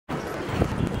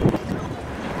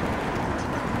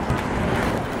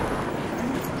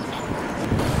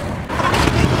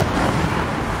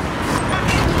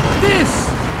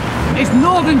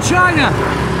northern China,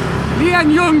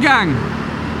 Lianyungang,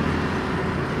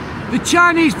 the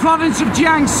Chinese province of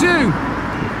Jiangsu.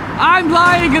 I'm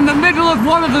lying in the middle of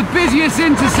one of the busiest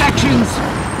intersections,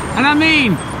 and I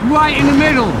mean right in the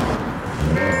middle.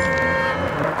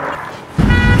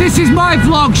 This is my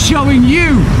vlog showing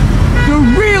you the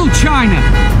real China.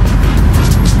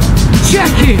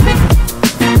 Check it!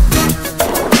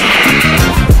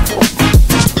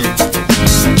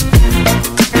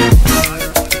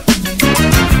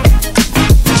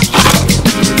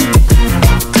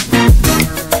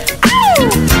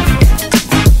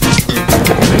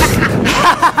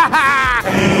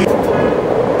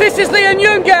 This is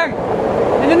Lianyungang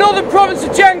in the northern province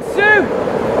of Jiangsu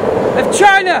of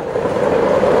China.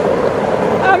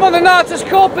 I'm on the Natus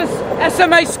Corpus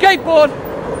SMA skateboard,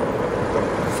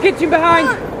 skitching behind.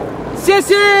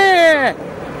 Sissy!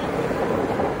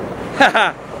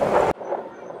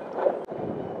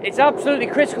 It's absolutely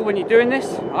critical when you're doing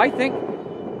this, I think,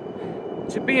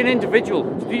 to be an individual,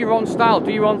 to do your own style,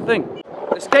 do your own thing.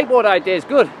 The skateboard idea is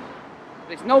good,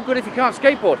 but it's no good if you can't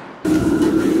skateboard.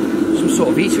 Some sort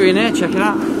of eatery in here, check it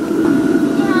out.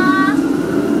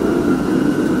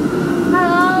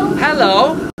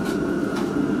 Hello. Hello.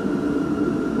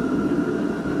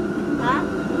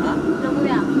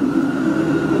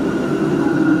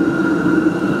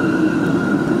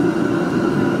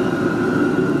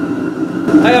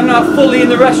 I am now fully in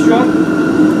the restaurant.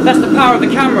 That's the power of the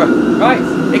camera, right?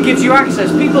 It gives you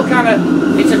access. People kind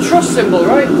of, it's a trust symbol,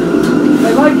 right?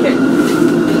 They like it.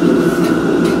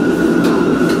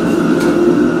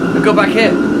 We'll go back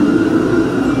here.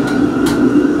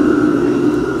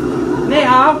 Ni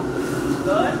hao.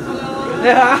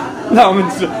 Yeah. No,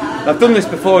 I've done this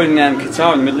before in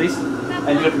Qatar in the Middle East.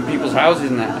 Ended up in people's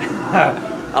houses and that.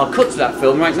 I'll cut to that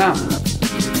film right now.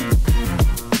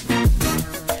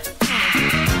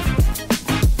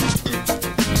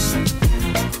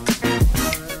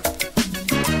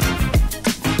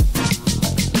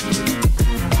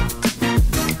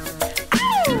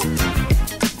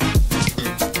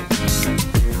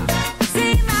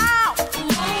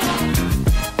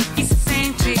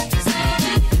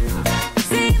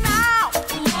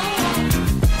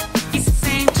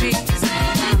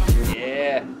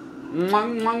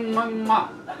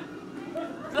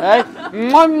 Hey,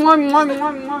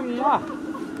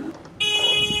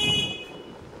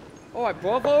 alright,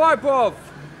 bruv, alright, bruv.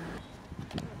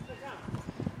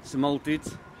 Some old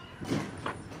dudes.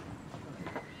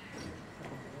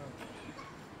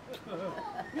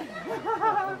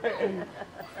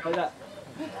 Like that.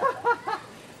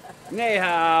 Ni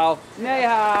hao, ni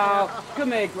hao.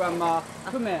 Come here, Grandma.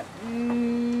 Come here.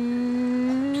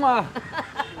 Mwah.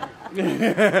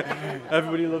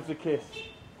 Everybody loves a kiss.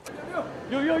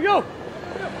 Yo, yo, yo!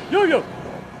 Yo, yo!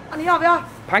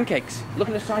 Pancakes. Look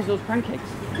at the size of those pancakes.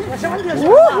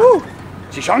 Woo-hoo!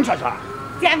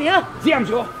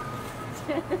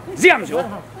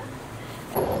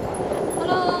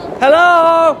 Hello.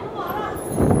 Hello!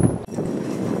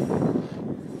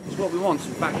 It's what we want,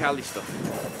 some back alley stuff.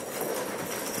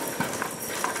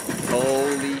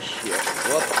 Holy shit.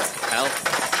 What the hell?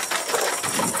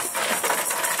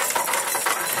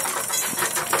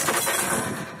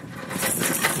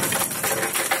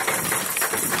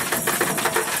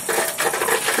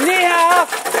 Ni hao!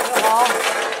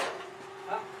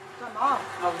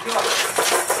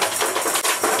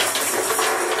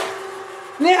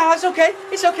 Ni hao, it's okay,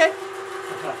 it's okay.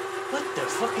 What the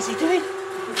fuck is he doing?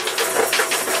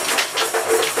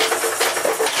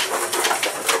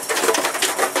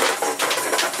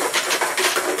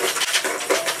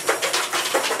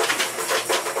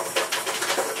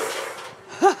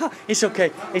 It's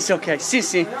okay, it's okay.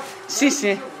 Sissy,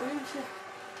 Sissy.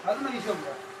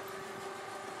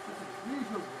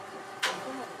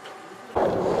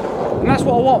 And that's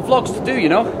what I want vlogs to do, you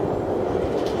know.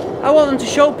 I want them to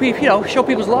show people, you know, show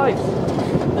people's lives.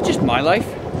 Not just my life.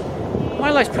 My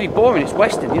life's pretty boring, it's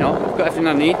Western, you know. I've got everything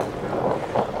I need.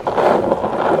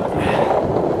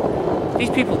 These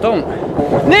people don't.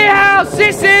 Ni hao,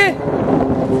 Sissy!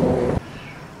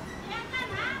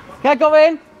 Can I go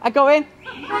in? I go in?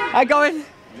 I go in?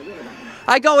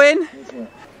 I go in?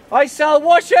 I sell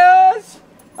washers!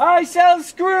 I sell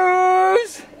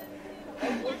screws!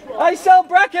 I sell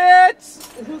brackets!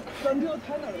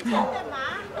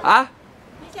 Ah?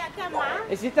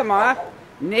 Is it the ma?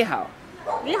 Ni hao.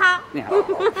 Ni hao. Ni hao.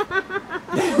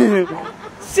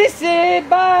 Sissy,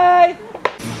 bye!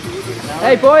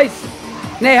 Hey boys!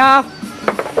 Ni hao.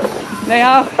 Ni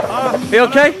hao. You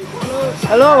okay?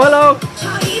 Hello, hello.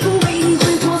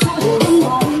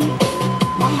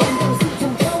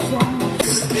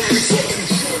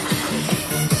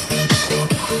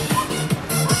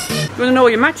 want to know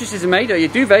where your mattresses are made, or your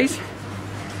duvets?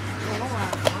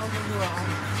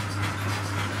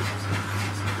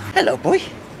 Hello, boy.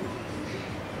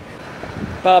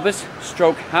 Barber's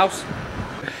stroke house.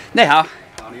 Ni hao.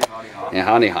 Ni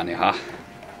hao, ni hao, ni hao.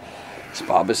 It's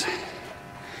Barber's.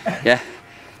 Yeah.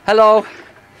 Hello.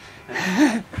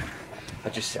 I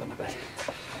just sit on the bed.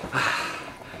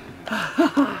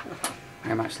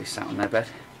 I'm actually sat on their bed.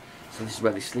 So this is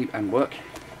where they sleep and work.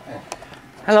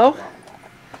 Hello.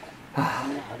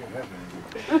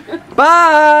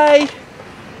 Bye.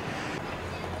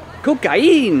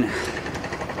 Cocaine.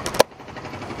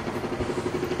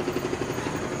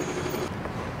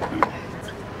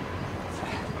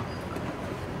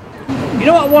 You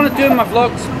know what I want to do in my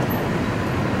vlogs?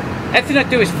 Everything I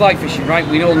do is fly fishing, right?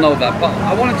 We all know that, but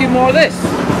I want to do more of this.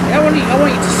 I want you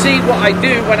to see what I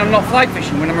do when I'm not fly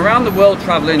fishing, when I'm around the world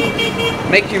traveling,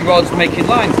 making rods, making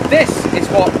lines. This is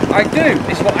what I do.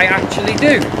 This is what I actually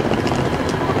do.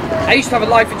 I used to have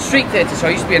a life in street theatre, so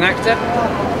I used to be an actor.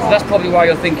 So that's probably why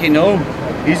you're thinking, oh,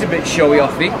 he's a bit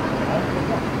showy-offy.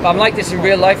 But I'm like this in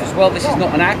real life as well. This is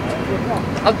not an act.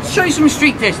 I'll show you some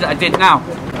street theatre that I did now.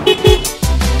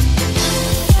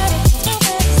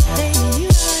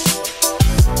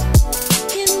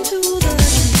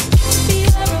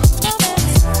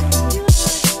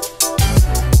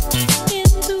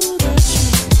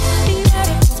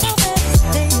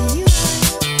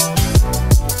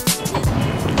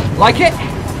 Like it?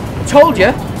 Told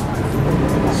you.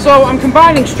 So I'm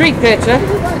combining street theatre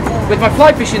with my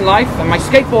fly fishing life and my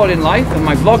skateboarding life and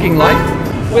my vlogging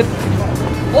life with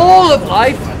all of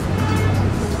life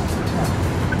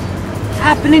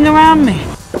happening around me.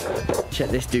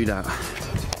 Check this dude out.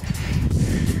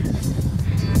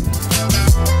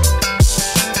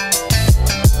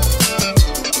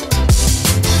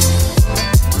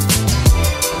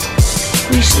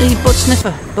 You see, butt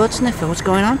sniffer, what's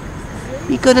going on?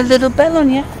 You got a little bell on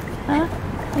you, huh?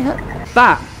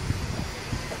 That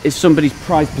is somebody's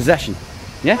prized possession,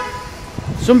 yeah?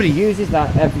 Somebody uses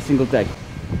that every single day.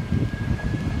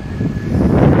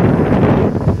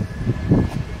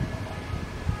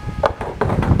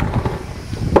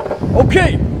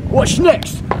 Okay, what's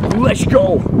next? Let's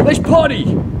go, let's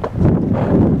party!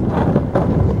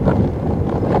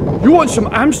 You want some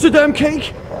Amsterdam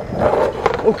cake?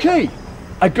 Okay.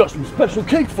 I got some special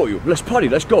cake for you. Let's party,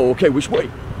 let's go. Okay, which way?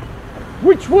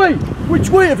 Which way? Which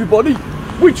way, everybody?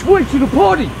 Which way to the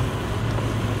party?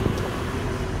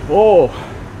 Oh,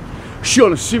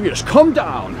 Sean is serious. Calm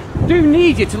down. I do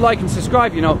need you to like and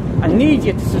subscribe, you know. I need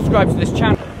you to subscribe to this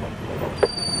channel.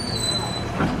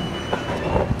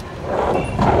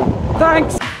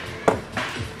 Thanks.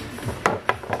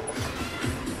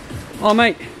 Oh,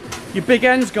 mate, your big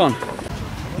end's gone.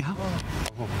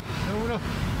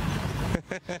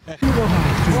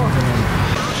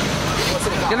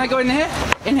 Can I go in here?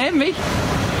 In here, me?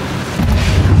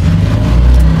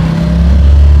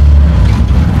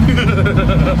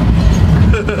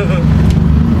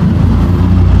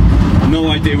 No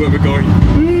idea where we're going.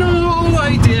 No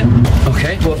idea.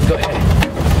 Okay, what have we got here?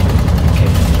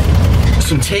 Okay.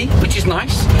 Some tea, which is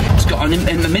nice. It's got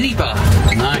in the mini bar.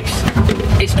 Nice.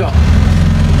 It's got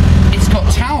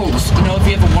towels, you know, if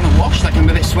you ever want to wash, like I'm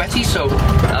a bit sweaty, so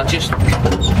I'll just...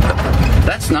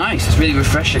 That's nice, it's really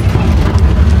refreshing.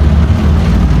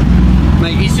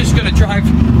 Mate, he's just going to drive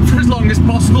for as long as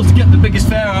possible to get the biggest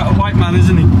fare out of white man,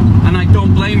 isn't he? And I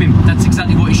don't blame him, that's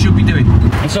exactly what he should be doing.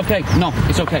 It's okay, no,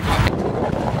 it's okay.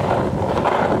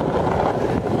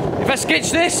 If I sketch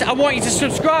this, I want you to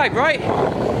subscribe, right?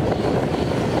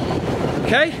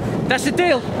 Okay, that's the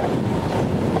deal.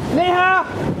 Ni hao!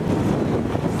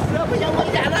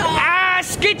 Ah,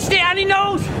 sketched it and he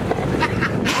knows!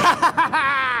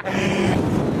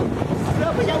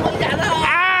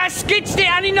 Ah, sketched it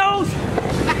and he knows!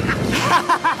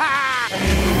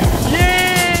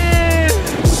 Yeah!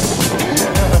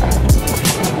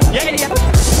 Yeah!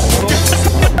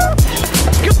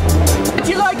 Do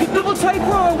you like a double taper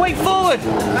or a weight forward?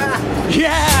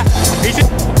 Yeah!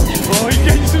 Oh, he's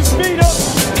getting some speed up!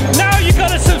 Now you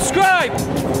gotta subscribe!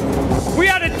 We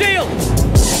had a deal!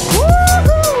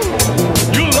 Woohoo!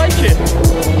 You'll like it!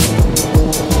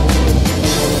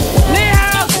 Ni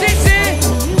hao, sissy!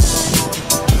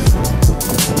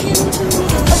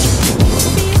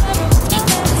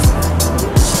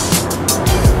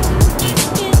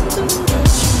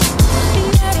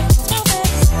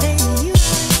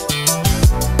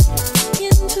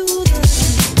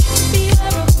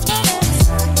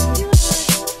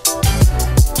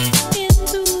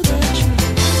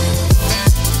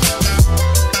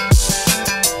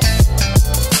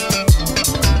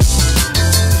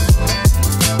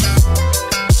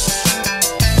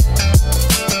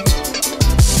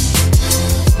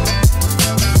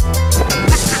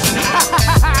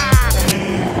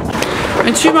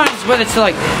 two minds whether to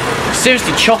like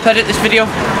seriously chop edit this video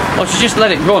or to just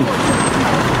let it run.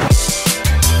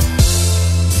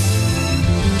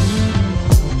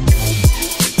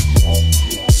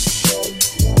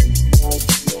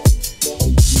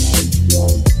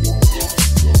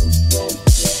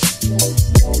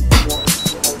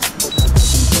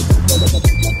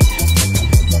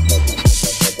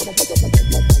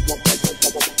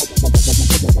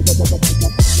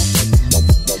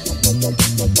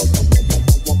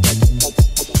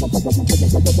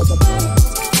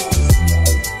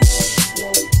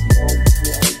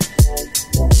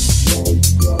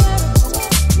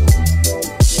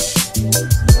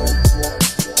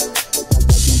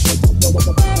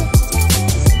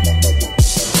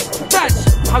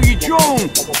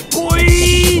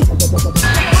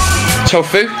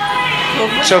 Tofu.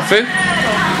 Tofu.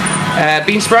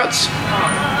 Bean sprouts.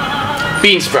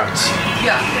 Bean sprouts.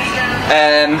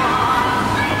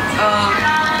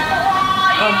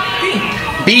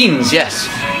 Beans, yes.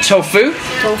 Tofu.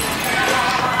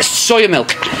 Soya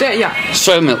milk. Yeah.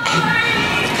 Soya milk.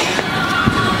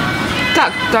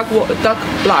 Duck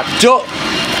blood.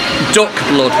 Duck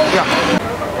blood. Yeah.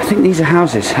 I think these are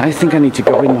houses. I think I need to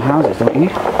go in the houses, don't you?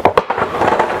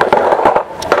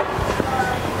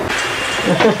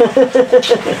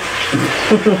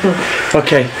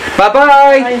 Okay.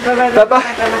 Bye-bye. Bye-bye. Bye-bye.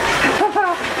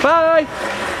 Bye.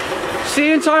 See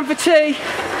you in time for tea.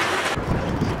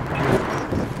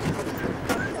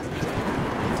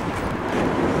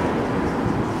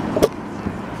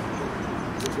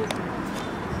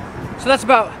 So that's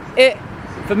about it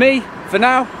for me, for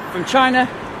now, from China,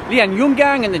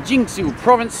 Lianyungang and the Jiangsu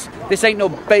province. This ain't no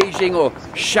Beijing or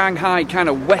Shanghai kind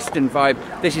of Western vibe.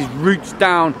 This is roots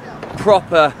down,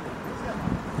 proper,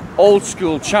 old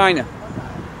school China.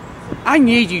 I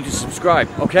need you to subscribe,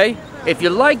 okay? If you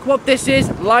like what this is,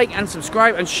 like and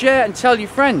subscribe and share and tell your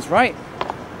friends, right?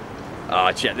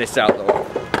 Oh, check this out though.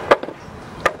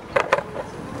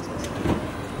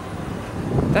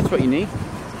 That's what you need.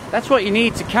 That's what you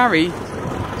need to carry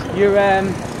your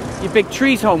big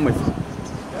trees home with.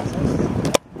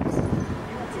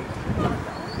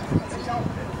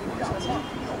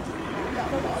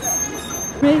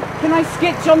 Can I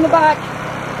sketch on the back?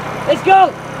 Let's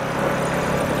go!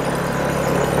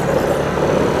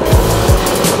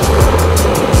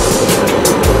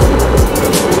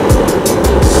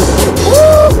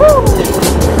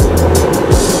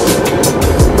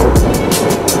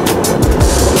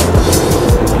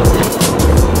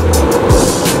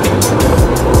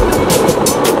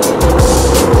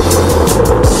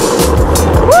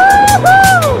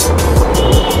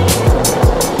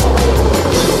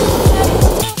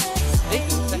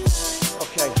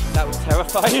 Okay, that was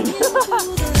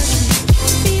terrifying.